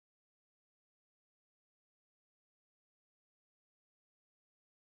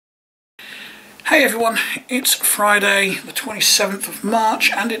Hey everyone, it's Friday the 27th of March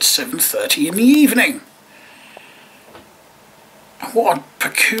and it's 7:30 in the evening. What a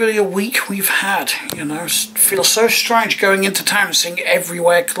peculiar week we've had, you know. It feels so strange going into town and seeing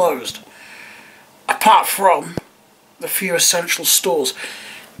everywhere closed. Apart from the few essential stores.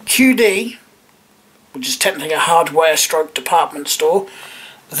 QD, which is technically a hardware stroke department store,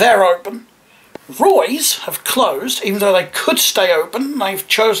 they're open. Roy's have closed, even though they could stay open. They've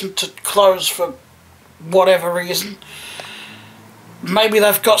chosen to close for whatever reason. Maybe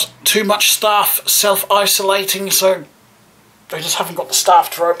they've got too much staff self-isolating, so they just haven't got the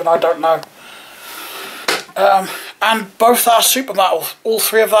staff to open, I don't know. And both our supermarkets, all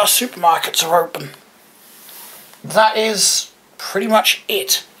three of our supermarkets are open. That is pretty much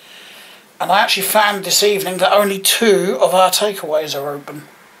it. And I actually found this evening that only 2 of our takeaways are open.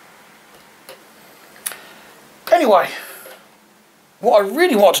 Anyway, what I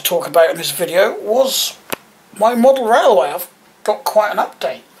really want to talk about in this video was my model railway. I've got quite an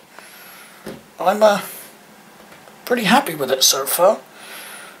update. I'm pretty happy with it so far.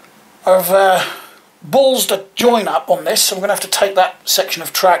 I've ballsed a join up on this, so I'm going to have to take that section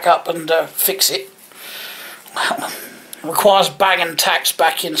of track up and fix it. It requires banging tacks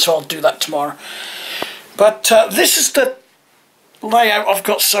back in, so I'll do that tomorrow. But this is the layout I've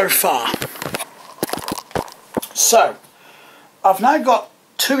got so far. So, I've now got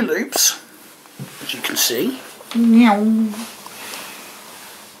 2 loops, as you can see. 2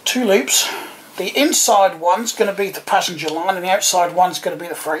 loops. The inside one's going to be the passenger line and the outside one's going to be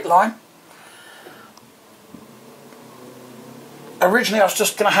the freight line. Originally I was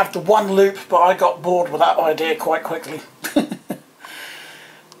just going to have the 1 loop, but I got bored with that idea quite quickly.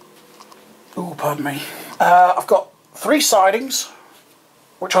 Oh, pardon me. I've got 3 sidings,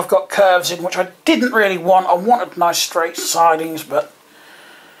 which I've got curves in, which I didn't really want. I wanted nice straight sidings, but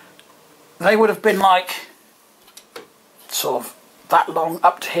they would have been like sort of that long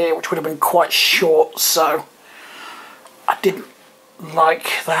up to here, which would have been quite short, so I didn't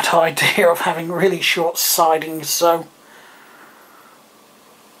like that idea of having really short sidings, so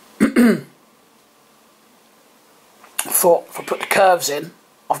I thought if I put the curves in,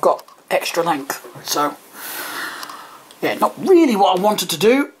 I've got extra length, so yeah, not really what I wanted to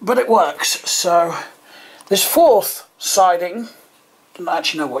do, but it works. So this 4th siding, I don't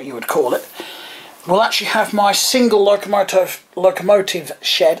actually know what you would call it, will actually have my single locomotive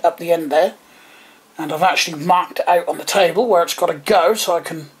shed up the end there, and I've actually marked it out on the table where it's got to go, so I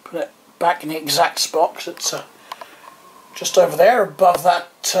can put it back in the exact spot, because it's just over there above that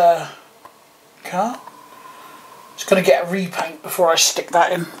car. It's going to get a repaint before I stick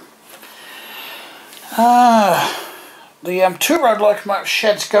that in. The 2-road locomotive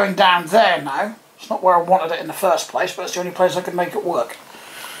shed's going down there now. It's not where I wanted it in the first place, but it's the only place I could make it work.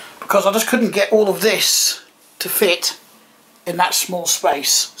 Because I just couldn't get all of this to fit in that small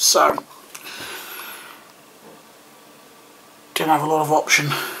space, so didn't have a lot of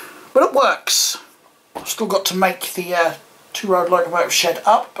option. But it works. I've still got to make the 2-road locomotive shed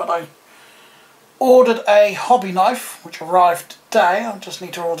up, but I ordered a hobby knife, which arrived today. I just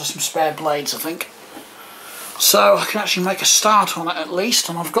need to order some spare blades, I think. So I can actually make a start on it at least,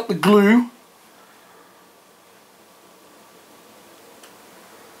 and I've got the glue.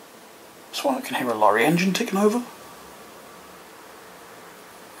 That's why I can hear a lorry engine ticking over.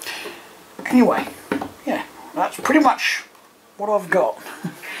 Anyway, yeah, that's pretty much what I've got.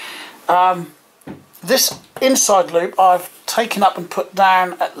 This inside loop I've taken up and put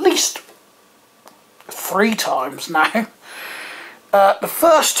down at least 3 times now. The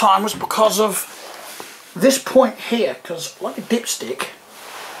first time was because of this point here, because like a dipstick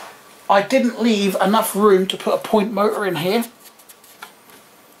I didn't leave enough room to put a point motor in here,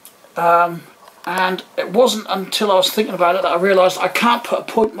 and it wasn't until I was thinking about it that I realised I can't put a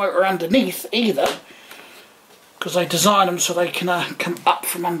point motor underneath either, because they design them so they can come up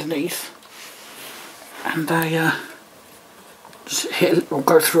from underneath, and they just hit or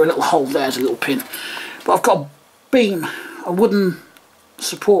go through a little hole. There's a little pin, but I've got a beam, a wooden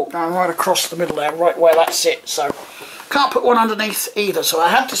support going right across the middle there, right where that sits, so can't put one underneath either, so I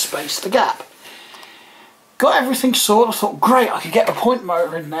had to space the gap. Got everything sorted. I thought, great, I could get the point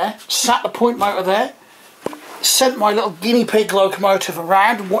motor in there, sat the point motor there, sent my little guinea pig locomotive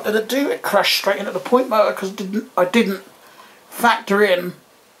around, and what did it do? It crashed straight into the point motor, because I didn't factor in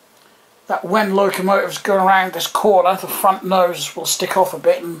that when locomotives go around this corner, the front nose will stick off a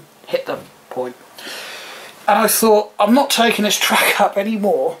bit and hit the point. And I thought, I'm not taking this track up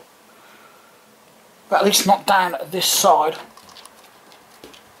anymore, but at least not down at this side.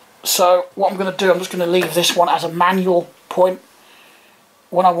 So what I'm going to do, I'm just going to leave this one as a manual point,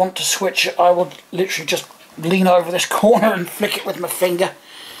 when I want to switch it, I will literally just lean over this corner and flick it with my finger.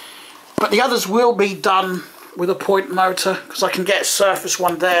 But the others will be done with a point motor, because I can get a surface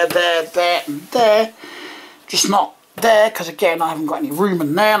one there, there, there and there. Just not there, because again I haven't got any room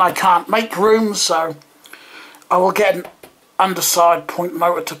in there and I can't make room, so I will get an underside point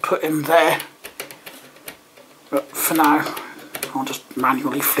motor to put in there. But for now, I'll just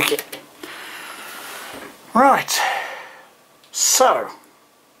manually flick it. Right, so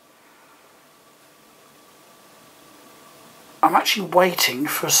I'm actually waiting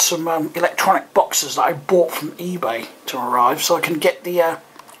for some electronic boxes that I bought from eBay to arrive, so I can get the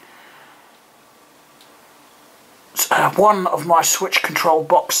one of my switch control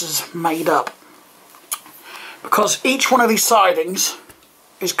boxes made up. Because each one of these sidings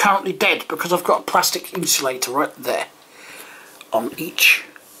is currently dead, because I've got a plastic insulator right there on each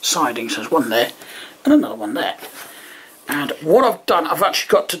siding. So there's one there and another one there. And what I've done, I've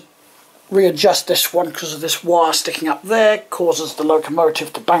actually got to readjust this one because of this wire sticking up there, causes the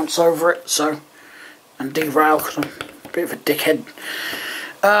locomotive to bounce over it, so, and derail, because I'm a bit of a dickhead.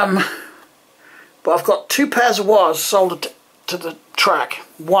 But I've got two pairs of wires soldered to the track,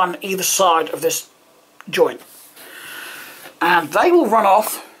 one either side of this joint, and they will run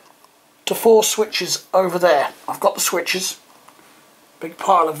off to 4 switches over there. I've got the switches, big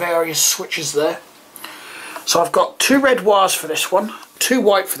pile of various switches there. So I've got 2 red wires for this one, 2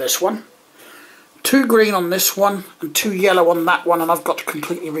 white for this one, 2 green on this one and 2 yellow on that one, and I've got to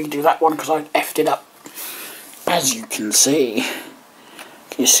completely redo that one because I effed it up, as you can see.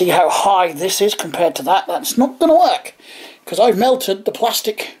 Can you see how high this is compared to that? That's not going to work because I've melted the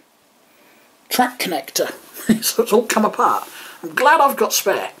plastic track connector. So it's all come apart. I'm glad I've got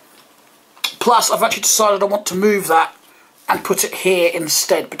spare. Plus I've actually decided I want to move that and put it here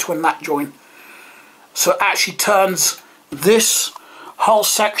instead, between that joint. So it actually turns this whole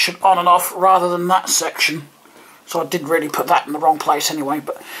section on and off rather than that section. So I did really put that in the wrong place anyway,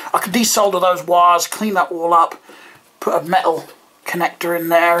 but I could desolder those wires, clean that all up, put a metal connector in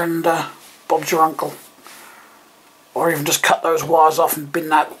there, and Bob's your uncle. Or even just cut those wires off and bin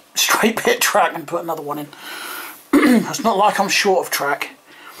that straight bit track and put another one in. It's not like I'm short of track.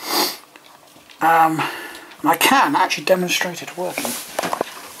 And I can actually demonstrate it working.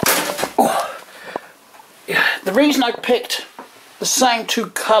 Oh. Yeah. The reason I picked the same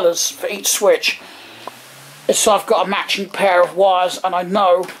 2 colours for each switch is so I've got a matching pair of wires and I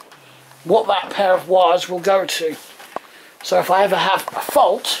know what that pair of wires will go to. So if I ever have a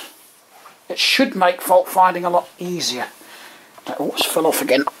fault, it should make fault finding a lot easier. That almost fell off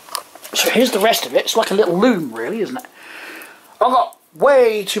again. So here's the rest of it. It's like a little loom really, isn't it? I've got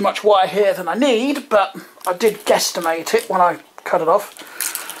way too much wire here than I need, but I did guesstimate it when I cut it off.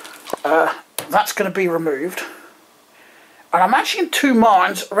 That's going to be removed. And I'm actually in 2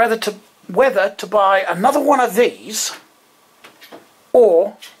 minds whether to buy another one of these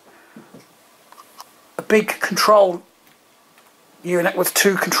or a big control unit with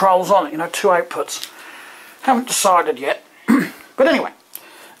 2 controls on it, you know, 2 outputs. Haven't decided yet. But anyway,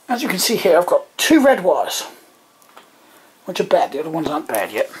 as you can see here, I've got 2 red wires, which are bad. The other ones aren't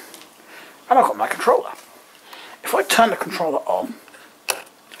bad yet. And I've got my controller. If I turn the controller on,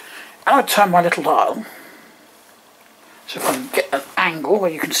 and I turn my little dial, so if I can get an angle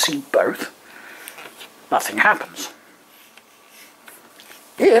where you can see both, nothing happens.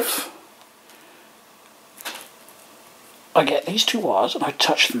 If I get these 2 wires and I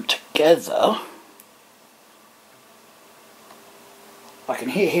touch them together, I can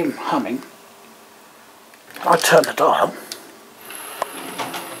hear him humming. I turn the dial,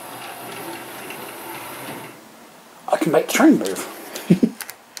 I can make the train move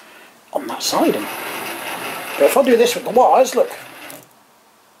on that siding. But if I do this with the wires, look,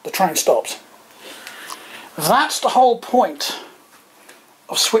 the train stops. That's the whole point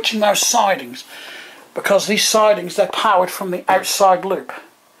of switching those sidings, because these sidings, they're powered from the outside loop,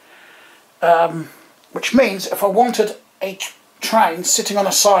 which means if I wanted a train sitting on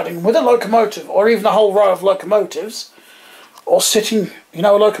a siding with a locomotive, or even a whole row of locomotives, or sitting, you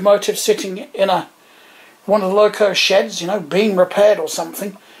know, a locomotive sitting in one of the loco sheds, you know, being repaired or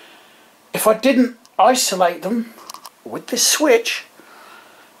something, if I didn't isolate them with this switch,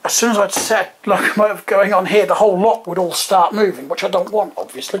 as soon as I'd set locomotive going on here, the whole lot would all start moving, which I don't want,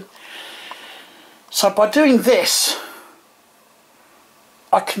 obviously. So by doing this,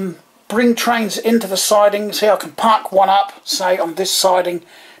 I can bring trains into the sidings here. I can park one up, say on this siding,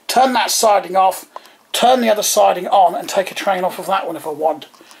 turn that siding off, turn the other siding on, and take a train off of that one if I want,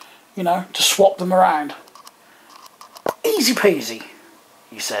 you know, to swap them around. Easy peasy,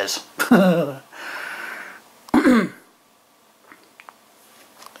 he says.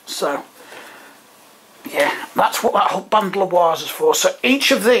 So yeah, that's what that whole bundle of wires is for. So each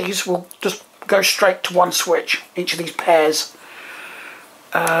of these will just go straight to one switch, each of these pairs.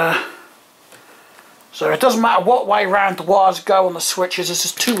 So it doesn't matter what way round the wires go on the switches. This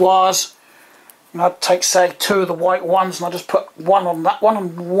is 2 wires. And I'd take, say, 2 of the white ones, and I just put one on that one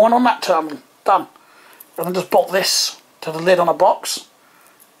and one on that terminal. Done. And then just bolt this to the lid on a box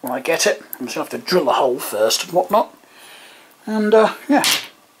when I get it. I'm just going to have to drill the hole first and whatnot. And yeah,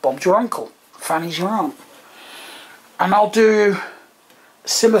 Bob's your uncle, Fanny's your aunt. And I'll do a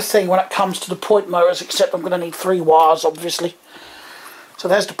similar thing when it comes to the point motors, except I'm going to need 3 wires, obviously. So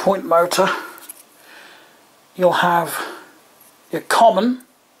there's the point motor. You'll have your common.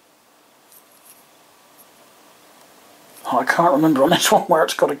 I can't remember on this one where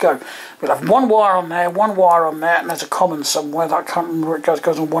it's got to go. We'll have 1 wire on there, 1 wire on there, and there's a common somewhere that I can't remember where it goes. It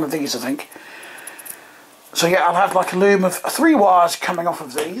goes on one of these, I think. So yeah, I'll have like a loom of 3 wires coming off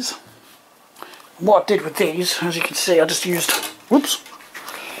of these. And what I did with these, as you can see, I just used, whoops.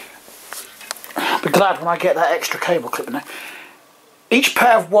 I'll be glad when I get that extra cable clip in there. Each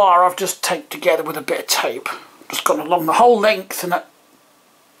pair of wire I've just taped together with a bit of tape. Just gone along the whole length, and at,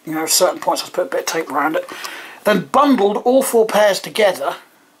 you know, certain points I've put a bit of tape around it. Then bundled all 4 pairs together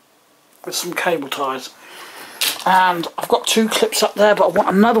with some cable ties. And I've got 2 clips up there, but I want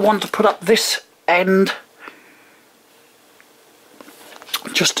another one to put up this end,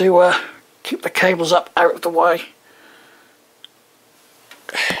 just to keep the cables up out of the way.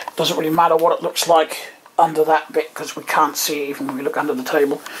 Doesn't really matter what it looks like under that bit, because we can't see it even when we look under the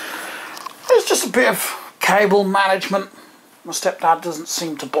table. It's just a bit of cable management. My stepdad doesn't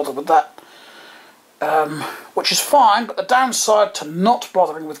seem to bother with that, which is fine, but the downside to not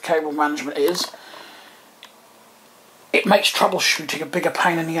bothering with cable management is it makes troubleshooting a bigger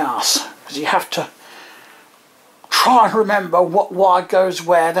pain in the arse, because you have to try and remember what wire goes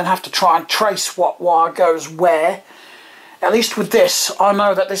where, then have to try and trace what wire goes where. At least with this, I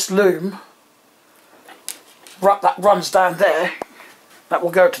know that this loom that runs down there, that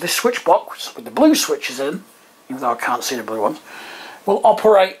will go to this switch box with the blue switches in, even though I can't see the blue ones, will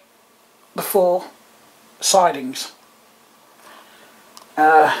operate the 4 sidings.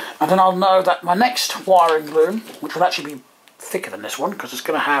 And then I'll know that my next wiring loom, which will actually be thicker than this one, because it's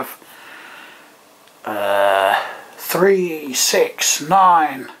going to have 3, 6,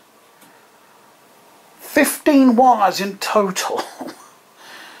 9, 15 wires in total.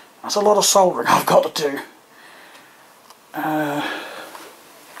 That's a lot of soldering I've got to do.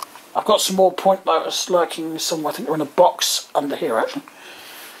 I've got some more point motors lurking somewhere. I think they're in a box under here, actually.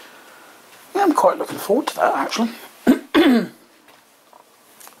 Yeah, I'm quite looking forward to that, actually.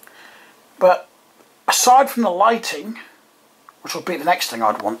 But aside from the lighting, which will be the next thing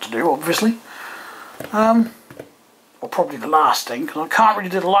I'd want to do, obviously, or probably the last thing, because I can't really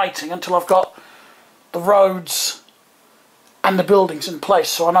do the lighting until I've got the roads and the buildings in place,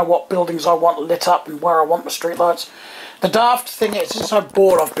 so I know what buildings I want lit up and where I want the street lights. The daft thing is, this is how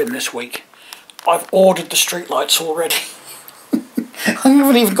bored I've been this week. I've ordered the street lights already. I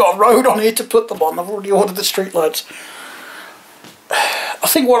haven't even got a road on here to put them on. I've already ordered the street lights. I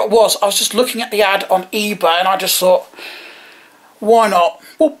think what it was, I was just looking at the ad on eBay and I just thought, why not?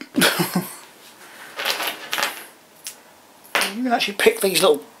 Whoop. You can actually pick these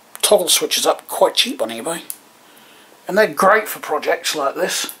little toggle switches up quite cheap on eBay. And they're great for projects like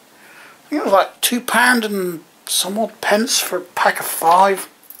this. I think it was like £2 and some odd pence for a pack of 5.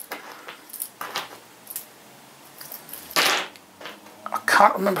 I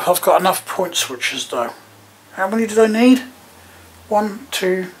can't remember if I've got enough point switches though. How many did I need? 1,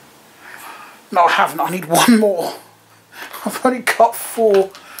 2... No, I haven't. I need 1 more. I've only got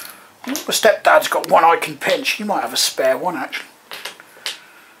 4. My stepdad's got 1 I can pinch. He might have a spare one actually.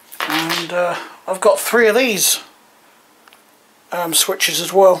 And I've got 3 of these switches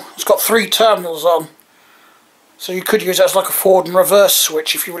as well. It's got 3 terminals on. So you could use it as like a forward and reverse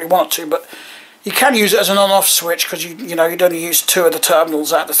switch if you really wanted to, but you can use it as an on-off switch because you know you'd only use 2 of the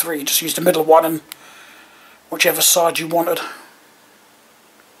terminals out of the 3. You just use the middle one and whichever side you wanted.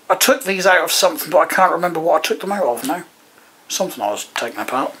 I took these out of something, but I can't remember what I took them out of now. Something I was taking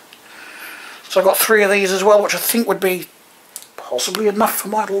apart. So I've got 3 of these as well, which I think would be possibly enough for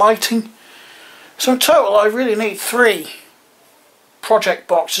my lighting. So in total I really need 3 project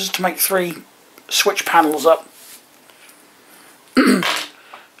boxes to make 3 switch panels up.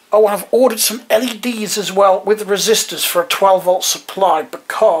 Oh, and I've ordered some LEDs as well with resistors for a 12 volt supply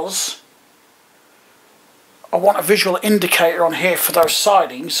because I want a visual indicator on here for those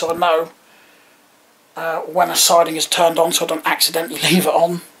sidings so I know when a siding is turned on so I don't accidentally leave it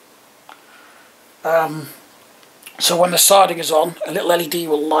on. So when the siding is on, a little LED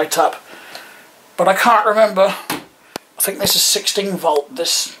will light up. But I can't remember, I think this is 16 volt,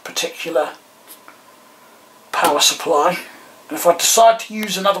 this particular power supply. And if I decide to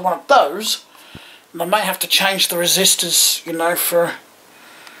use another one of those, then I may have to change the resistors, you know, for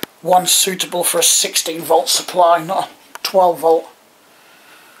one suitable for a 16 volt supply, not a 12 volt.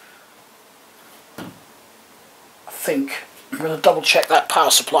 I think. I'm going to double check that power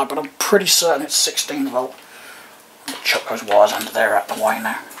supply, but I'm pretty certain it's 16 volt. I'll chuck those wires under there out the way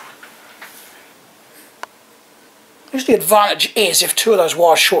now. Because the advantage is, if two of those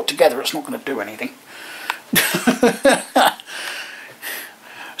wires short together, it's not going to do anything.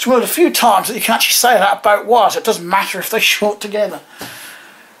 It's one of the few times that you can actually say that about wires. It doesn't matter if they short together.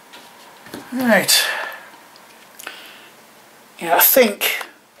 Right. Yeah, I think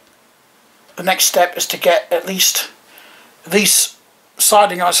the next step is to get at least these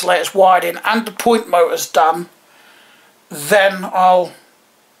siding isolators wired in and the point motors done. Then I'll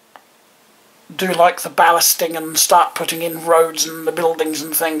do like the ballasting and start putting in roads and the buildings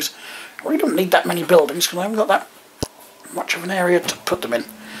and things. I really don't need that many buildings because I haven't got that much of an area to put them in.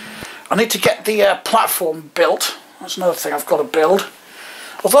 I need to get the platform built. That's another thing I've got to build.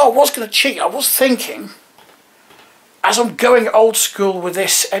 Although I was going to cheat, I was thinking, as I'm going old school with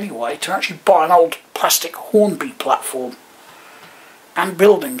this anyway, to actually buy an old plastic Hornby platform and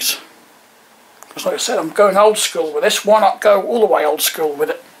buildings. Because like I said, I'm going old school with this. Why not go all the way old school with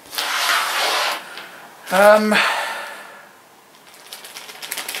it?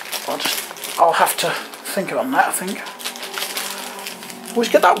 I'll have to think on that, I think. Always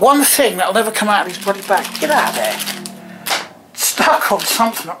get that one thing that'll never come out of his bloody bag. Get out of there. It's stuck on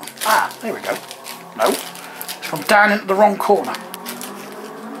something. Ah, there we go. No. It's gone down into the wrong corner.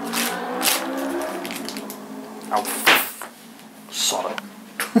 Oh, sod it.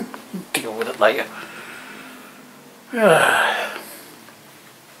 Deal with it later.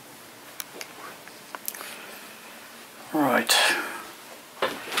 Right.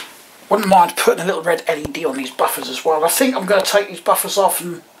 Wouldn't mind putting a little red LED on these buffers as well. I think I'm going to take these buffers off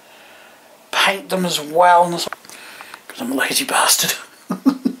and paint them as well, because I'm a lazy bastard.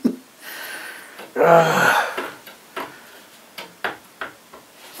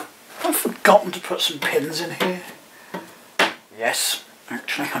 I've forgotten to put some pins in here. Yes,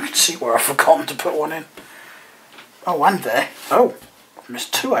 actually I can see where I've forgotten to put one in. Oh, and there. Oh, I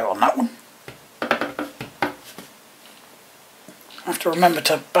missed two out on that one. I have to remember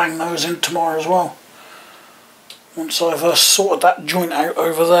to bang those in tomorrow as well. Once I've sorted that joint out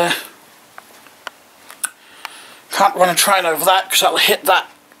over there. Can't run a train over that because that'll hit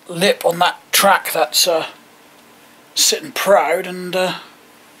that lip on that track that's sitting proud, and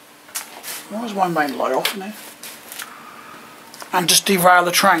where's my main light off in here? And just derail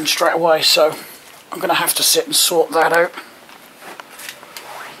the train straight away, so I'm going to have to sit and sort that out.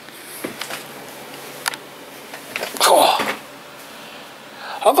 Oh.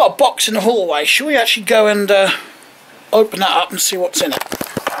 I've got a box in the hallway. Shall we actually go and open that up and see what's in it?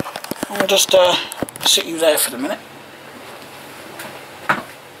 I'll just sit you there for the minute.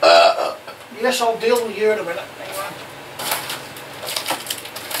 Yes, I'll deal with you in a minute. Anyway.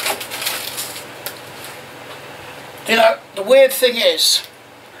 You know, the weird thing is,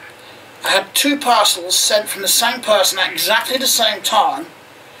 I had two parcels sent from the same person at exactly the same time.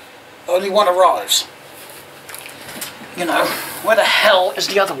 Only one arrives. You know, where the hell is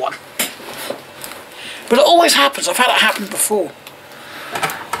the other one? But it always happens. I've had it happen before.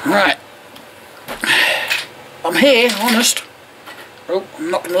 Right. I'm here, honest. Oh,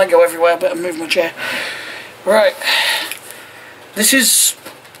 I'm knocking Lego everywhere. I better move my chair. Right. This is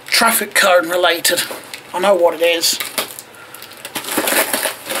traffic cone related. I know what it is.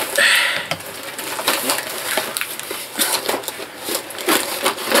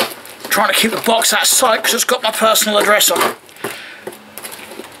 Trying to keep the box out of sight because it's got my personal address on it.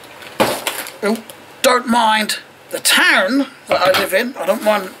 Oh, don't mind the town that I live in. I don't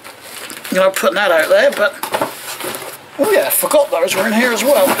mind, you know, putting that out there, but oh yeah, I forgot those were in here as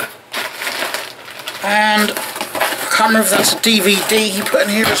well. And I can't remember if that's a DVD he put in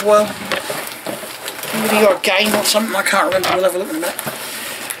here as well. DVD or a game or something, I can't remember. We'll have a look in a minute.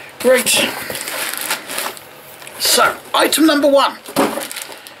 Great. So, item number one.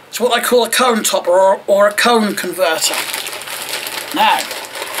 It's what they call a cone topper or a cone converter. Now,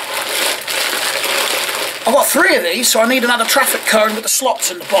 I've got three of these, so I need another traffic cone with the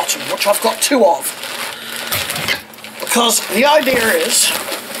slots in the bottom, which I've got two of. Because the idea is,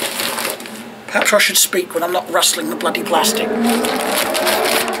 perhaps I should speak when I'm not rustling the bloody plastic.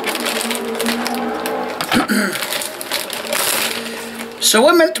 So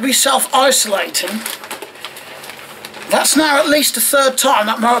we're meant to be self-isolating That's now at least the third time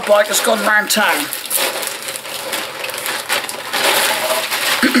that motorbike has gone round town.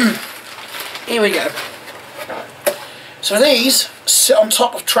 Here we go. So these sit on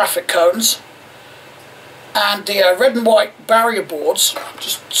top of traffic cones, and the red and white barrier boards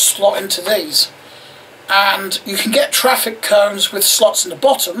just slot into these. And you can get traffic cones with slots in the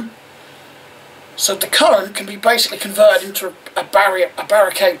bottom, so the cone can be basically converted into a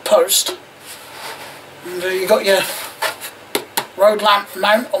barricade post. And you've got your road lamp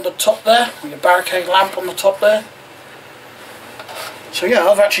mount on the top there, or your barricade lamp on the top there. So yeah,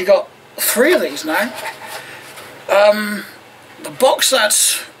 I've actually got 3 of these now. The box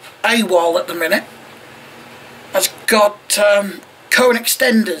that's AWOL at the minute has got cone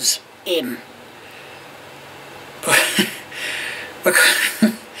extenders in.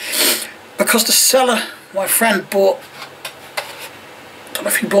 Because the seller, my friend, bought, I don't know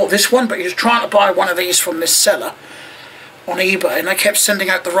if he bought this one, but he was trying to buy one of these from this seller on eBay, and they kept sending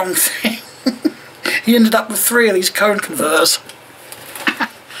out the wrong thing. He ended up with 3 of these cone converters.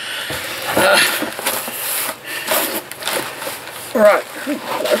 Right.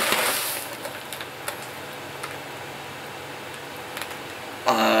 Hello.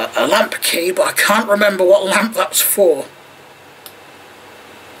 A lamp key, but I can't remember what lamp that's for.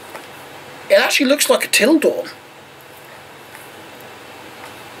 It actually looks like a Tildor.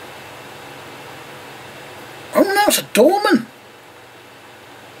 Oh no, it's a Dorman.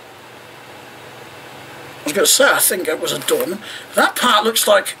 I was going to say, I think it was a Dorman. That part looks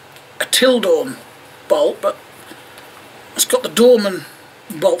like a Tildor bolt, but it's got the Dorman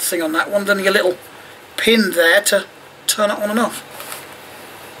bolt thing on that one, then your little pin there to turn it on and off.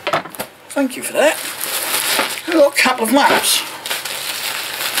 Thank you for that. I've got a couple of lamps.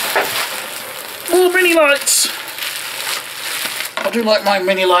 More mini lights. I do like my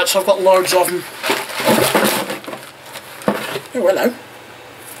mini lights, I've got loads of them. Oh, hello.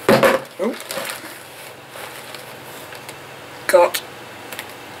 Oh. Got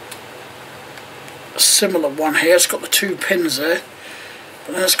a similar one here, it's got the 2 pins there.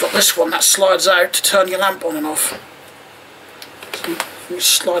 But then it's got this one that slides out to turn your lamp on and off. So you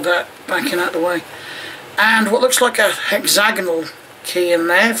slide that back in out the way. And what looks like a hexagonal key in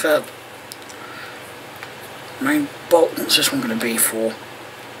there for main bolt. What's this one going to be for?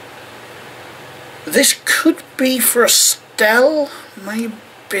 This could be for a Stell,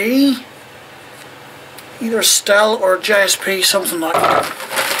 maybe. Either a Stell or a JSP, something like that.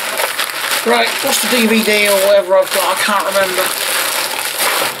 Right, what's the DVD or whatever I've got? I can't remember.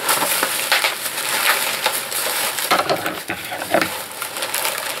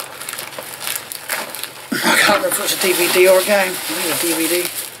 I can't remember if it was a DVD or a game. I think it's a DVD.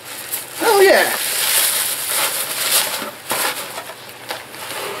 Oh yeah.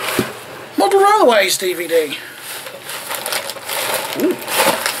 Model Railways DVD. Ooh.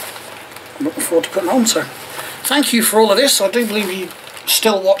 I'm looking forward to putting it on, so thank you for all of this. I do believe you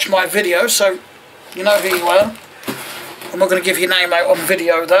still watch my videos, so you know who you are. I'm not going to give your name out on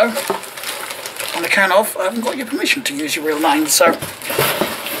video though, on account of I haven't got your permission to use your real name, so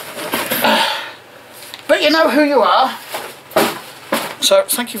but you know who you are, so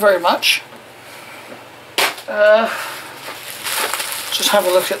thank you very much. Just have a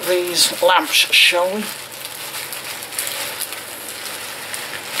look at these lamps, shall we?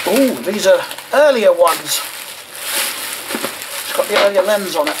 Oh, these are earlier ones. It's got the earlier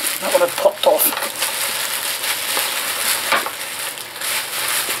lens on it. That one had popped off.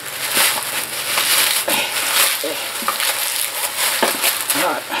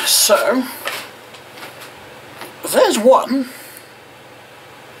 Right, so there's one.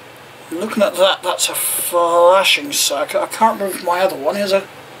 Looking at that, that's a flashing circuit. I can't remember if my other one is a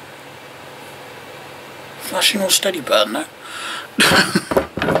flashing or steady burn now.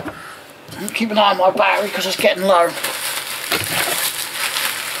 Keep an eye on my battery because it's getting low.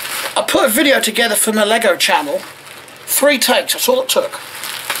 I put a video together for my Lego channel. 3 takes, that's all it took.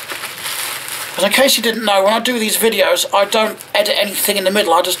 Because in case you didn't know, when I do these videos, I don't edit anything in the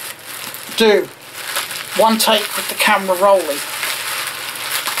middle. I just do 1 take with the camera rolling.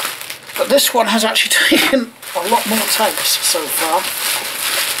 But this one has actually taken a lot more takes so far.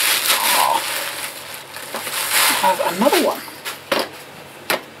 Oh. I have another one.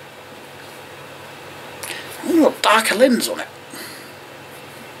 Ooh, got darker lens on it.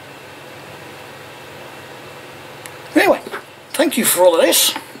 Anyway, thank you for all of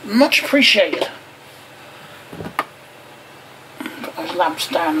this. Much appreciated. Put those lamps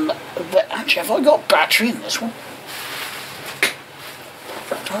down there. Actually, have I got a battery in this one?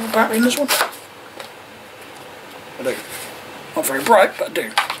 Do I have a battery in this one? I do. Not very bright, but I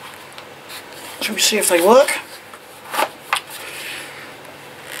do. Shall we see if they work?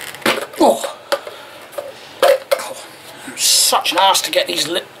 such an arse to get these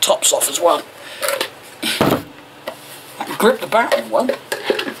lip tops off as well. I can grip the battery well.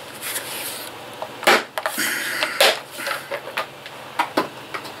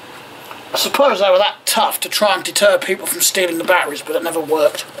 I suppose they were that tough to try and deter people from stealing the batteries, but it never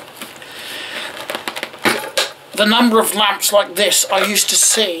worked. The number of lamps like this I used to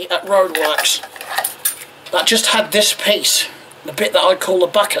see at roadworks that just had this piece, the bit that I call the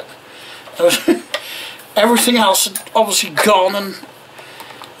bucket. Everything else had obviously gone, and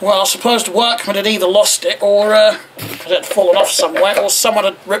well, I suppose the workman had either lost it or it had fallen off somewhere, or someone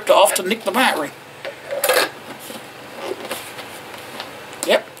had ripped it off to nick the battery.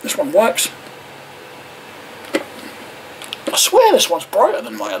 Yep, this one works. I swear this one's brighter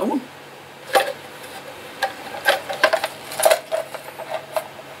than my other one.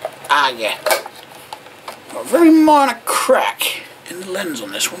 Ah, yeah. A very minor crack in the lens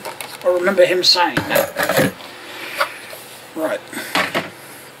on this one. I remember him saying that. Right.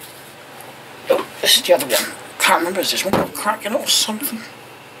 Oh, this is the other one. Can't remember, is this one got a crack in it or something?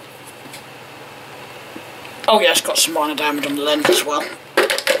 Oh yeah, it's got some minor damage on the lens as well.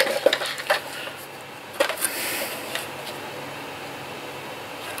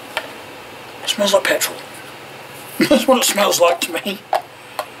 It smells like petrol. That's what it smells like to me.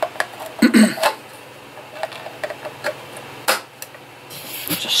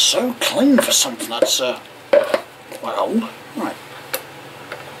 It's just so clean for something that's quite old. Right.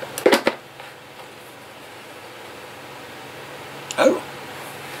 Oh.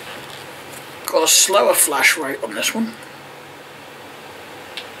 Got a slower flash rate on this one.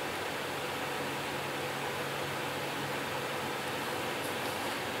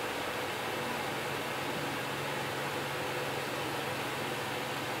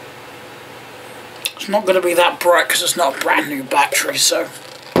 It's not going to be that bright because it's not a brand new battery, so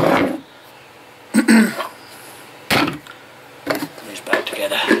put these back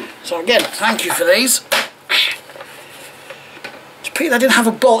together. So again, thank you for these. It's a pity they didn't have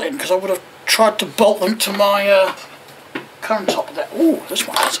a bolt in, because I would have tried to bolt them to my cone top there. Ooh, this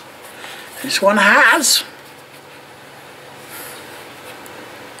one has. This one has.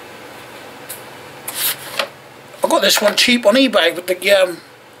 I got this one cheap on eBay with the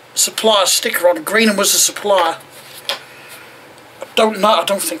supplier sticker on. Greenham was the supplier. I don't know, I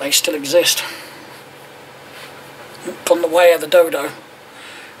don't think they still exist. On the way of the Dodo.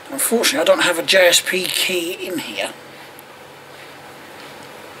 Unfortunately, I don't have a JSP key in here.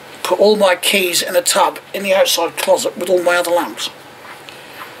 Put all my keys in a tub in the outside closet with all my other lamps.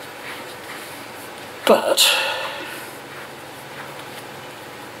 But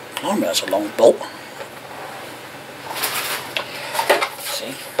blimey, that's a long bolt.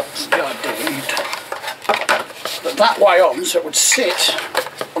 See, that's the idea. You'd put that way on so it would sit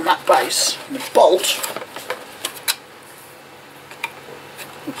on that base, and the bolt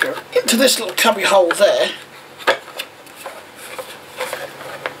would go into this little cubby hole there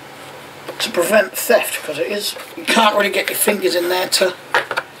to prevent theft, because it is, you can't really get your fingers in there to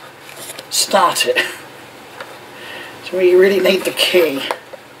start it. So you really need the key.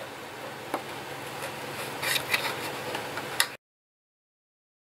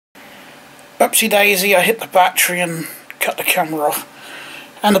 Oopsie daisy, I hit the battery and cut the camera off,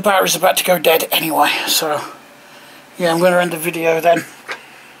 and the battery's about to go dead anyway, so yeah, I'm going to end the video then.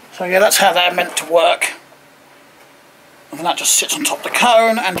 So yeah, that's how they're meant to work. And that just sits on top of the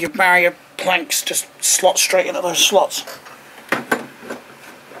cone, and your barrier planks just slot straight into those slots.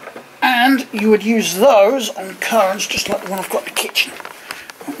 And you would use those on cones just like the one I've got in the kitchen.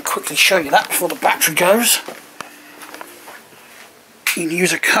 I'll quickly show you that before the battery goes. You can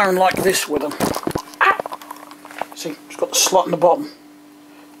use a cone like this with them. See, it's got the slot in the bottom.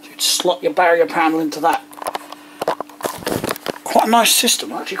 So you'd slot your barrier panel into that. Quite a nice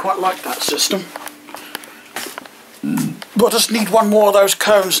system, I actually quite like that system. But I just need one more of those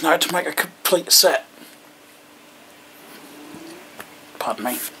cones now to make a complete set. Pardon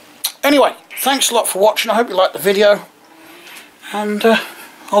me. Anyway, thanks a lot for watching. I hope you liked the video. And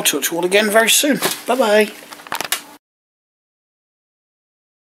I'll talk to you all again very soon. Bye bye.